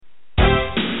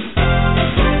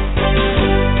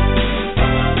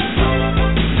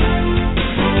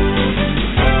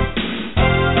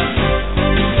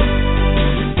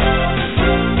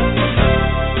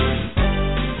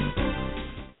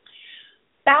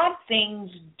things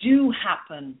do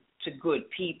happen to good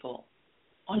people.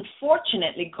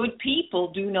 Unfortunately, good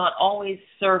people do not always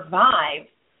survive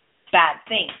bad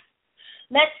things.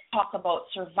 Let's talk about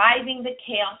surviving the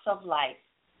chaos of life.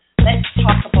 Let's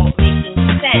talk about making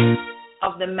sense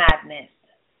of the madness.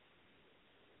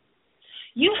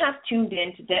 You have tuned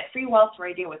in to Debt Free Wealth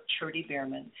Radio with Trudy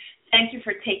Bierman. Thank you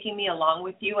for taking me along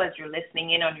with you as you're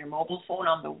listening in on your mobile phone,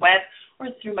 on the web, or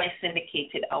through my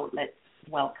syndicated outlets.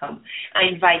 Welcome.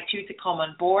 I invite you to come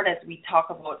on board as we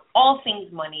talk about all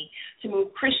things money to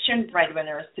move Christian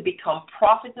breadwinners to become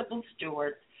profitable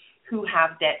stewards who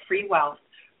have debt-free wealth,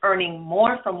 earning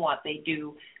more from what they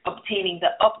do, obtaining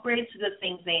the upgrades to the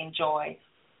things they enjoy,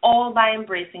 all by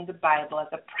embracing the Bible as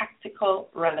a practical,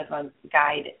 relevant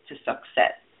guide to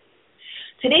success.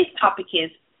 Today's topic is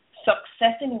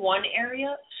success in one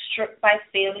area, stripped by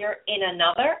failure in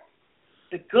another,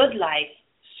 the Good Life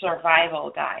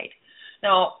Survival Guide.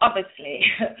 Now, obviously,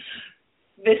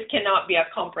 this cannot be a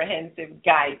comprehensive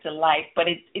guide to life, but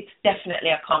it's definitely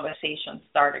a conversation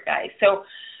starter guide. So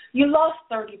you lost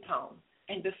 30 pounds.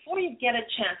 And before you get a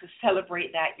chance to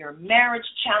celebrate that, your marriage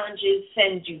challenges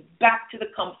send you back to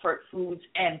the comfort foods,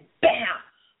 and bam,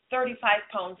 35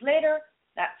 pounds later,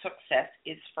 that success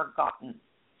is forgotten.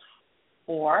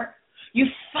 Or you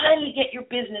finally get your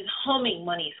business humming,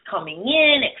 money's coming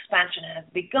in, expansion has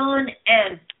begun,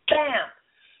 and bam,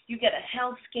 you get a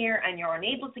health scare and you're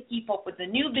unable to keep up with the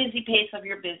new busy pace of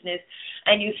your business,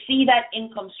 and you see that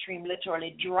income stream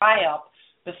literally dry up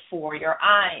before your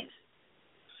eyes.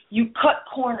 You cut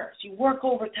corners, you work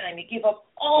overtime, you give up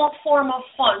all form of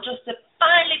fun just to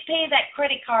finally pay that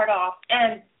credit card off,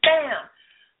 and bam,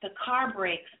 the car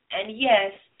breaks, and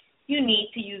yes, you need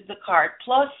to use the card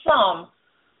plus some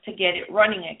to get it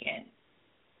running again.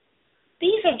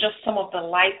 These are just some of the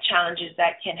life challenges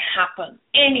that can happen,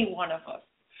 any one of us.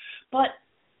 But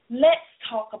let's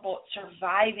talk about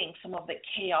surviving some of the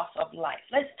chaos of life.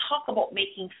 Let's talk about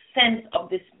making sense of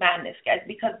this madness, guys,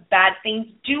 because bad things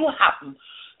do happen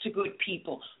to good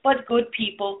people, but good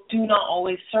people do not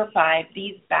always survive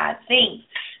these bad things.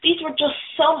 These were just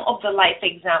some of the life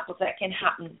examples that can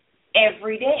happen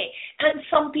every day, and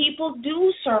some people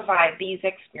do survive these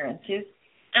experiences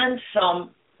and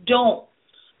some don't.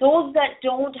 Those that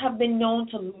don't have been known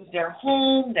to lose their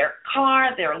home, their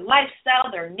car, their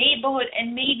lifestyle, their neighborhood,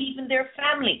 and maybe even their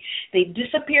family. They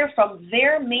disappear from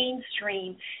their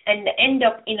mainstream and end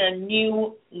up in a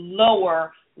new,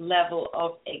 lower level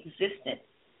of existence.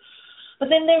 But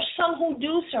then there's some who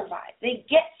do survive. They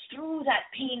get through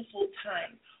that painful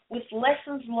time with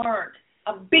lessons learned,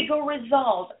 a bigger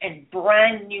resolve, and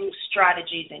brand new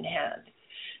strategies in hand.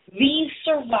 These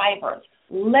survivors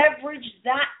leverage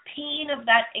that pain of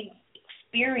that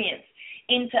experience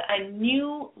into a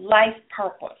new life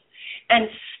purpose and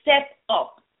step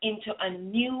up into a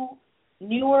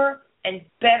newer and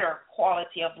better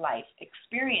quality of life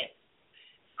experience.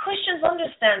 Christians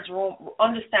understand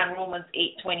Romans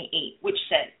 8:28, which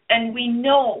says, and we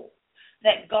know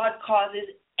that God causes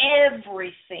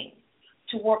everything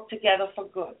to work together for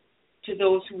good to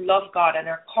those who love God and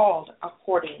are called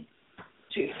according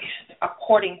to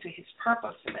his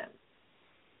purpose for them.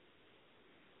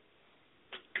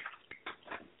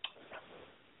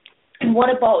 And what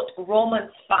about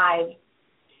Romans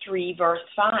 5:3, verse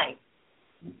 5?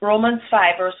 Romans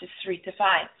 5, verses 3 to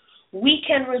 5. We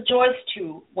can rejoice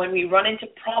too when we run into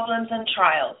problems and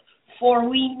trials, for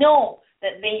we know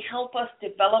that they help us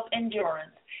develop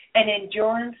endurance, and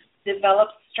endurance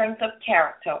develops strength of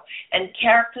character, and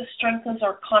character strengthens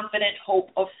our confident hope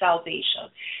of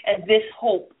salvation, and this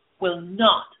hope will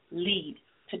not lead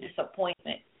to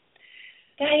disappointment.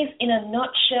 Guys, in a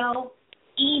nutshell,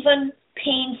 even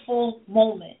painful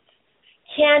moments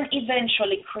can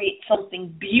eventually create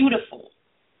something beautiful.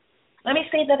 Let me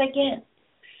say that again.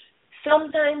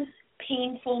 Sometimes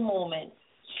painful moments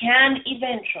can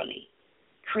eventually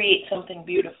create something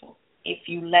beautiful if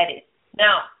you let it.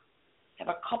 Now, I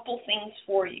have a couple things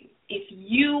for you. If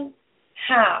you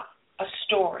have a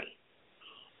story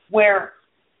where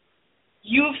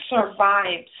you've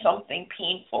survived something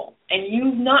painful, and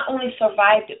you've not only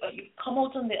survived it, but you've come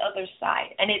out on the other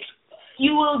side, and it's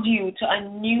fueled you to a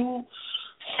new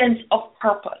sense of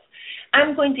purpose,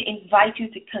 I'm going to invite you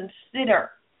to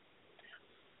consider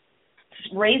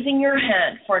raising your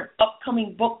hand for an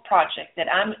upcoming book project that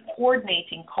I'm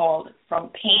coordinating called From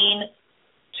Pain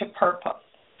to Purpose.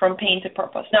 From Pain to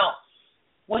Purpose. Now,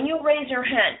 when you raise your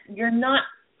hand, you're not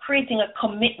creating a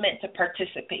commitment to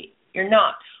participate. You're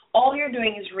not. All you're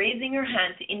doing is raising your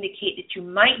hand to indicate that you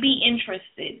might be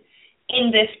interested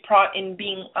in this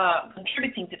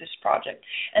contributing to this project,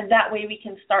 and that way we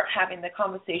can start having the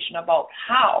conversation about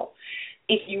how,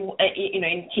 if you,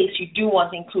 in case you do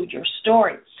want to include your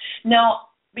story.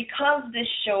 Now, because this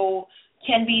show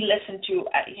can be listened to,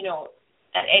 at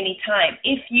any time,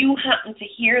 if you happen to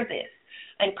hear this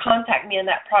and contact me and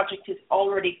that project is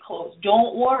already closed,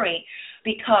 don't worry,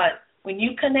 because when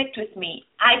you connect with me,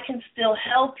 I can still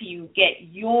help you get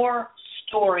your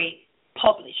story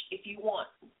published if you want,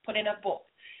 put in a book.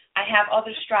 I have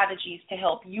other strategies to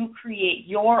help you create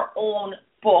your own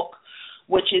book,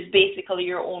 which is basically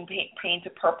your own Pain to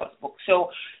Purpose book. So,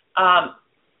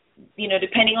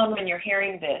 depending on when you're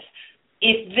hearing this,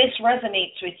 if this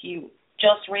resonates with you,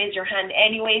 just raise your hand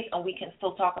anyways, and we can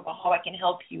still talk about how I can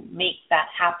help you make that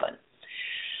happen.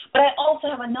 But I also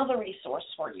have another resource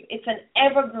for you. It's an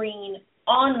evergreen,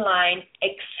 online,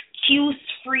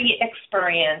 excuse-free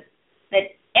experience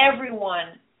that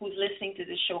everyone who's listening to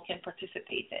this show can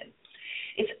participate in.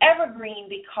 It's evergreen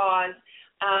because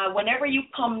whenever you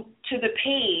come to the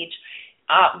page,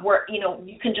 where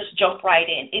you can just jump right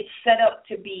in. It's set up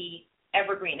to be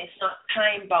evergreen. It's not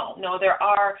time bound. No, there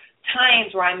are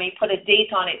times where I may put a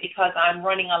date on it because I'm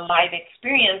running a live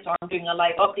experience or I'm doing a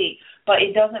live update, but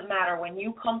it doesn't matter. When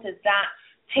you come to that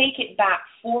Take It Back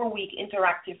 4-week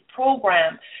interactive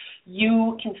program,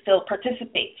 you can still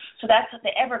participate. So that's the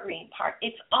evergreen part.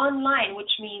 It's online, which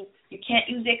means you can't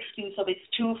use the excuse of it's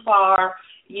too far,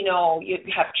 you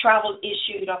have travel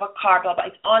issues, you have a car, blah, blah.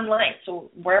 It's online.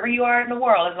 So wherever you are in the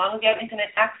world, as long as you have internet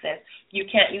access, you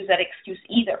can't use that excuse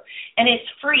either. And it's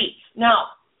free.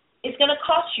 Now, it's going to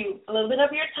cost you a little bit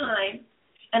of your time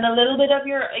and a little bit of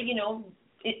your,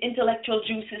 intellectual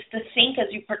juices to sink as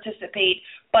you participate.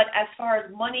 But as far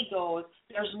as money goes,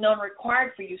 there's none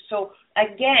required for you. So,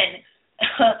 again,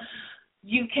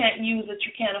 you can't use it,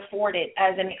 you can't afford it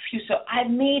as an excuse. So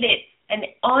I've made it an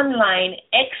online,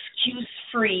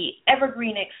 excuse-free,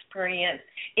 evergreen experience.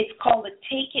 It's called the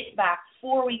Take It Back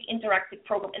 4-week interactive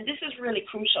program. And this is really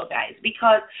crucial, guys,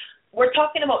 because we're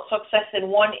talking about success in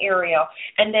one area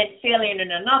and then failing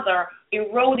in another,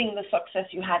 eroding the success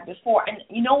you had before. And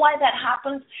you know why that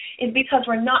happens? Is because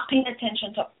we're not paying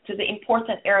attention to the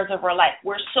important areas of our life.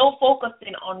 We're so focused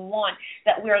in on one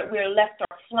that we're left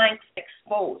our flanks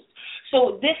exposed.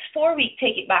 So this 4-week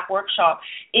Take It Back workshop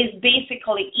is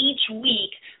basically each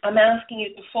week I'm asking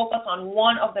you to focus on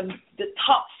one of the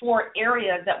top 4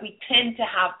 areas that we tend to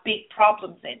have big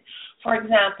problems in. For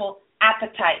example,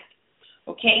 appetite.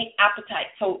 Okay,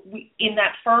 appetite. So in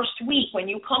that first week, when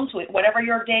you come to it, whatever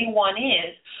your day one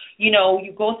is, you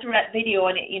go through that video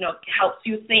and it, helps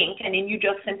you think, and then you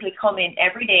just simply come in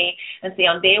every day and say,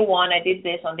 on day 1, I did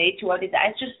this, on day 2, I did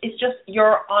that. It's just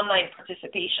your online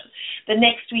participation. The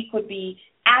next week would be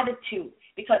attitude.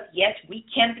 Because, yes, we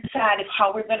can decide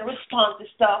how we're going to respond to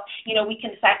stuff. We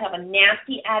can decide to have a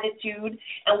nasty attitude,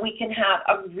 and we can have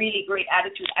a really great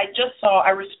attitude.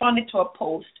 I responded to a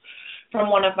post from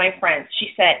one of my friends.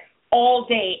 She said all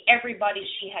day everybody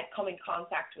she had come in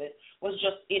contact with was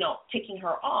just, ticking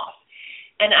her off.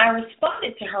 And I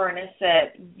responded to her and I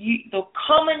said, the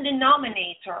common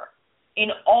denominator in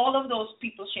all of those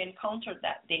people she encountered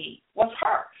that day was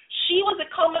her. She was a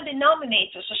common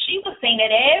denominator. So she was saying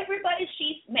that everybody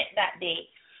she met that day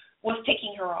was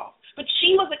ticking her off. But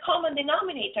she was a common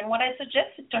denominator, and what I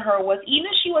suggested to her was, even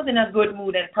if she was in a good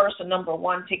mood and person number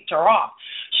 1 ticked her off,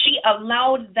 she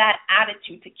allowed that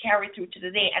attitude to carry through to the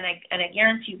day, and I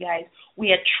guarantee you guys,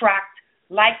 we attract,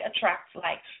 like attracts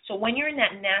like. So when you're in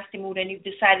that nasty mood and you've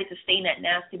decided to stay in that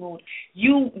nasty mood,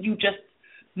 you just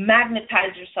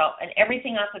magnetize yourself, and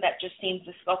everything after that just seems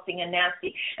disgusting and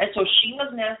nasty. And so she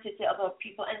was nasty to other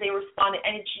people, and they responded,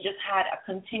 and she just had a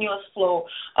continuous flow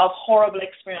of horrible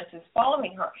experiences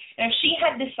following her. And if she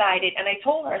had decided, and I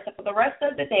told her, I said, for the rest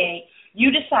of the day,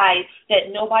 you decide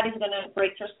that nobody's going to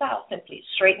break your style. Simply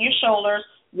straighten your shoulders,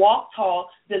 walk tall,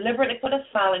 deliberately put a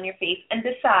smile on your face, and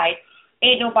decide,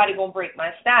 ain't nobody going to break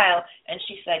my style. And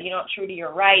she said, Trudy,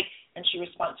 you're right. And she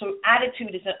responded. So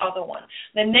attitude is another one.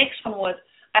 The next one was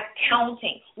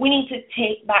accounting. We need to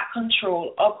take back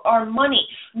control of our money,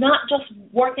 not just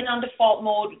working on default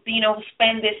mode,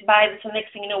 spend this, buy this, and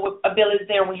next thing you know, a bill is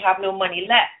there and we have no money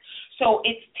left. So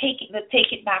it's the Take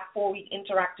It Back 4-week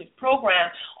interactive program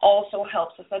also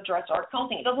helps us address our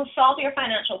accounting. It doesn't solve your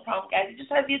financial problem, guys. It just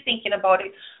has you thinking about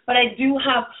it. But I do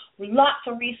have lots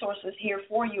of resources here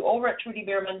for you over at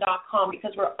TrudyBeerman.com,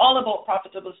 because we're all about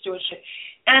profitable stewardship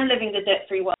and living the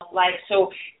debt-free wealth life. So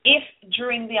if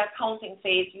during the accounting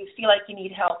phase you feel like you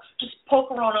need help, just poke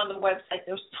around on the website.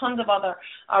 There's tons of other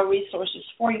resources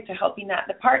for you to help you in that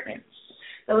department.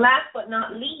 The last but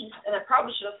not least, and I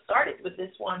probably should have started with this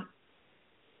one,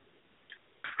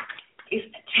 is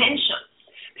attention.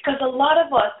 Because a lot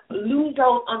of us lose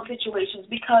out on situations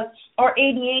because our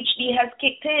ADHD has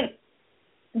kicked in.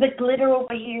 the glitter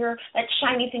over here, that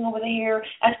shiny thing over here,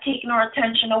 has taken our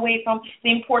attention away from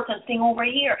the important thing over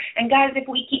here. And guys, if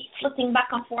we keep flitting back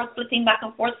and forth,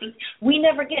 we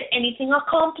never get anything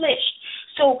accomplished.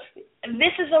 So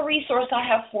this is a resource I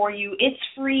have for you. It's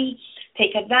free.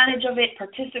 Take advantage of it,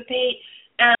 participate,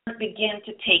 and begin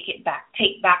to take it back.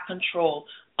 Take back control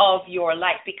of your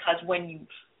life, because when you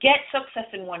get success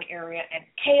in one area and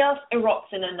chaos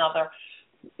erupts in another,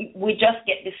 we just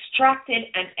get distracted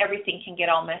and everything can get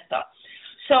all messed up.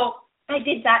 So I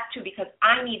did that too, because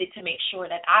I needed to make sure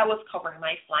that I was covering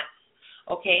my flanks,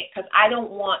 okay? Because I don't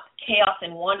want chaos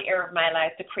in one area of my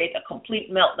life to create a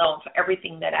complete meltdown for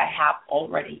everything that I have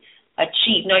already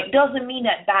achieved. Now, it doesn't mean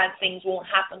that bad things won't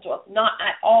happen to us, not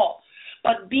at all.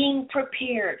 But being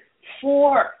prepared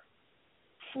for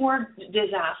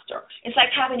disaster. It's like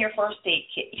having your first aid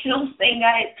kit. You know what I'm saying,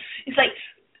 guys? It's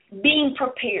like being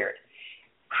prepared,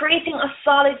 creating a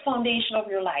solid foundation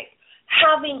of your life,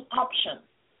 having options,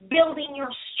 building your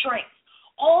strength.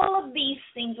 All of these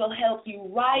things will help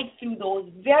you ride through those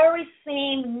very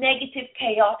same negative,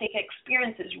 chaotic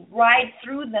experiences, ride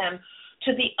through them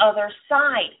to the other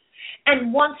side.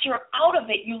 And once you're out of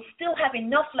it, you'll still have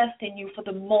enough left in you for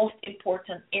the most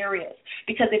important areas.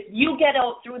 Because if you get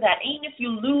out through that, even if you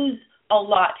lose a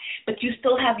lot, but you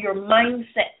still have your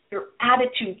mindset, your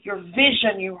attitude, your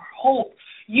vision, your hope,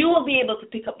 you will be able to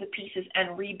pick up the pieces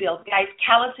and rebuild. Guys,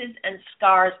 calluses and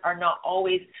scars are not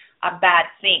always a bad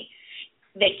thing.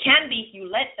 They can be if you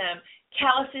let them.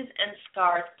 Calluses and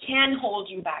scars can hold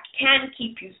you back, can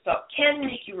keep you stuck, can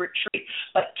make you retreat.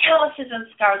 But calluses and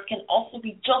scars can also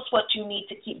be just what you need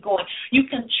to keep going. You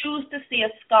can choose to see a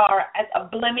scar as a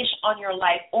blemish on your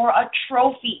life or a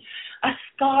trophy. A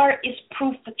scar is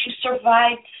proof that you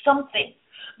survived something.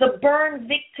 The burn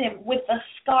victim with a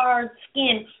scarred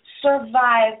skin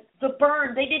survived the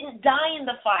burn. They didn't die in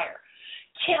the fire.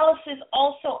 Calluses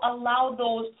also allow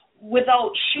those without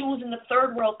shoes in the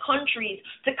third world countries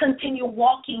to continue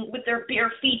walking with their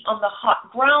bare feet on the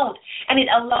hot ground. And it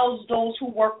allows those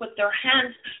who work with their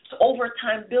hands to over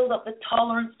time build up the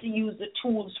tolerance to use the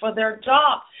tools for their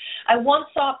job. I once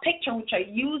saw a picture, which I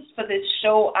used for this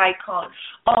show icon,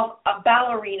 of a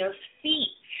ballerina's feet.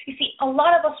 You see, a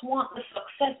lot of us want the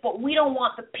success, but we don't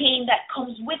want the pain that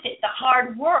comes with it, the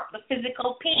hard work, the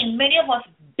physical pain. Many of us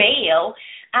bail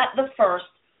at the first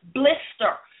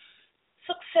blister.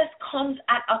 Success comes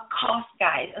at a cost,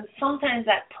 guys, and sometimes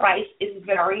that price is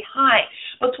very high.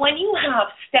 But when you have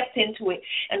stepped into it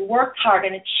and worked hard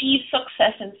and achieved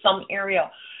success in some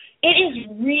area, it is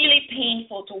really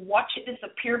painful to watch it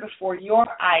disappear before your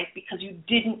eyes because you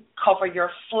didn't cover your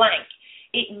flank.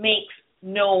 It makes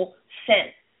no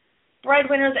sense.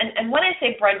 Breadwinners, and when I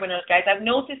say breadwinners, guys, I've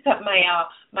noticed that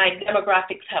my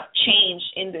demographics have changed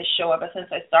in this show ever since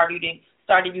I started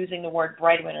using the word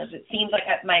breadwinners. It seems like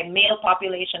my male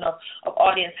population of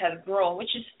audience has grown,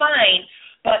 which is fine.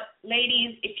 But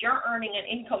ladies, if you're earning an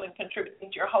income and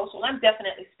contributing to your household, I'm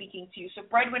definitely speaking to you. So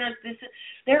breadwinners,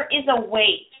 there is a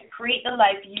way to create the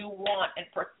life you want and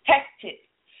protect it.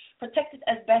 Protect it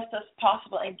as best as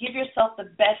possible and give yourself the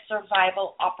best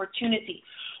survival opportunity.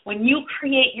 When you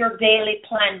create your daily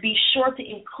plan, be sure to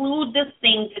include the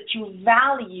things that you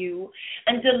value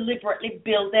and deliberately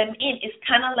build them in. It's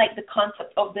kind of like the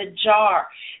concept of the jar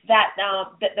that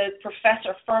the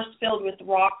professor first filled with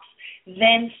rocks,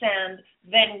 then sand,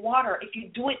 then water. If you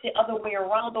do it the other way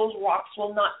around, those rocks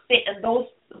will not fit, and those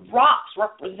rocks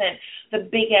represent the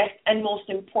biggest and most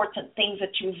important things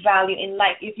that you value in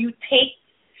life. If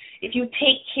you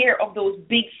take care of those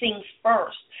big things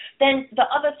first, then the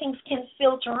other things can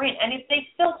filter in. And if they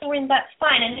filter in, that's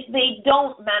fine. And if they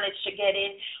don't manage to get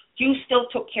in, you still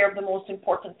took care of the most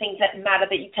important things that matter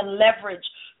that you can leverage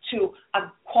to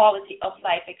a quality of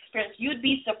life experience. You'd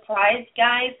be surprised,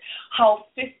 guys, how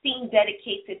 15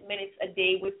 dedicated minutes a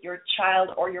day with your child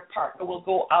or your partner will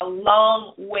go a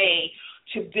long way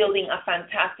to building a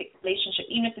fantastic relationship,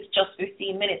 even if it's just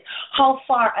 15 minutes. How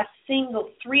far a single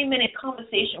 3-minute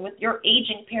conversation with your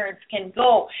aging parents can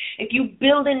go. If you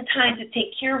build in time to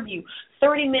take care of you,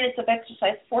 30 minutes of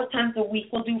exercise 4 times a week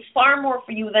will do far more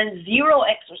for you than 0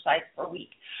 exercise per week.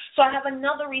 So I have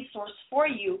another resource for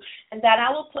you, and that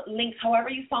I will put links, however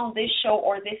you found this show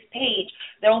or this page.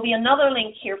 There will be another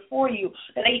link here for you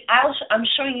that I'm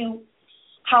showing you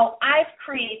how I've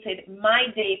created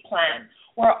my day plan,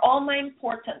 where all my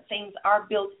important things are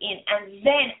built in. And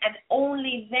then, and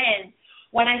only then,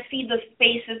 when I see the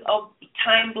spaces of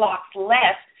time blocks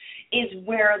left, is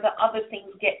where the other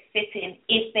things get fit in,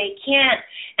 if they can.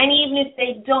 And even if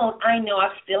they don't, I know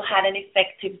I've still had an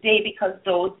effective day because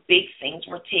those big things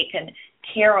were taken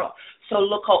care of. So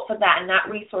look out for that. And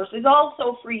that resource is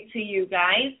also free to you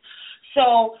guys.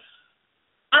 So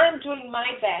I'm doing my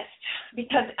best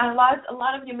because a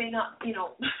lot of you may not,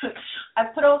 I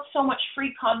put out so much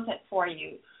free content for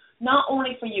you, not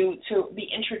only for you to be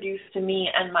introduced to me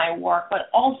and my work, but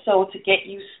also to get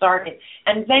you started.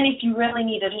 And then if you really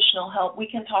need additional help, we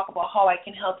can talk about how I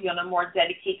can help you in a more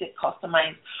dedicated,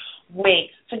 customized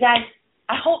way. So guys,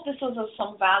 I hope this was of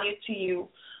some value to you.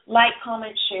 Like,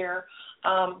 comment, share.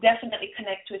 Definitely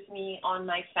connect with me on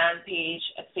my fan page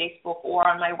at Facebook or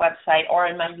on my website or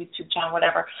in my YouTube channel,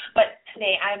 whatever. But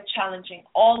today I'm challenging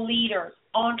all leaders,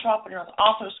 entrepreneurs,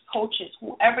 authors, coaches,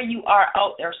 whoever you are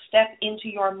out there, step into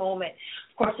your moment.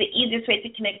 Of course, the easiest way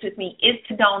to connect with me is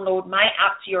to download my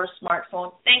app to your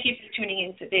smartphone. Thank you for tuning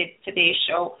in to today's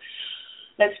show.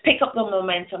 Let's pick up the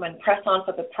momentum and press on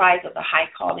for the prize of the high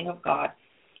calling of God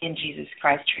in Jesus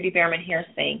Christ. Trudy Behrman here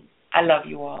saying, I love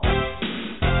you all.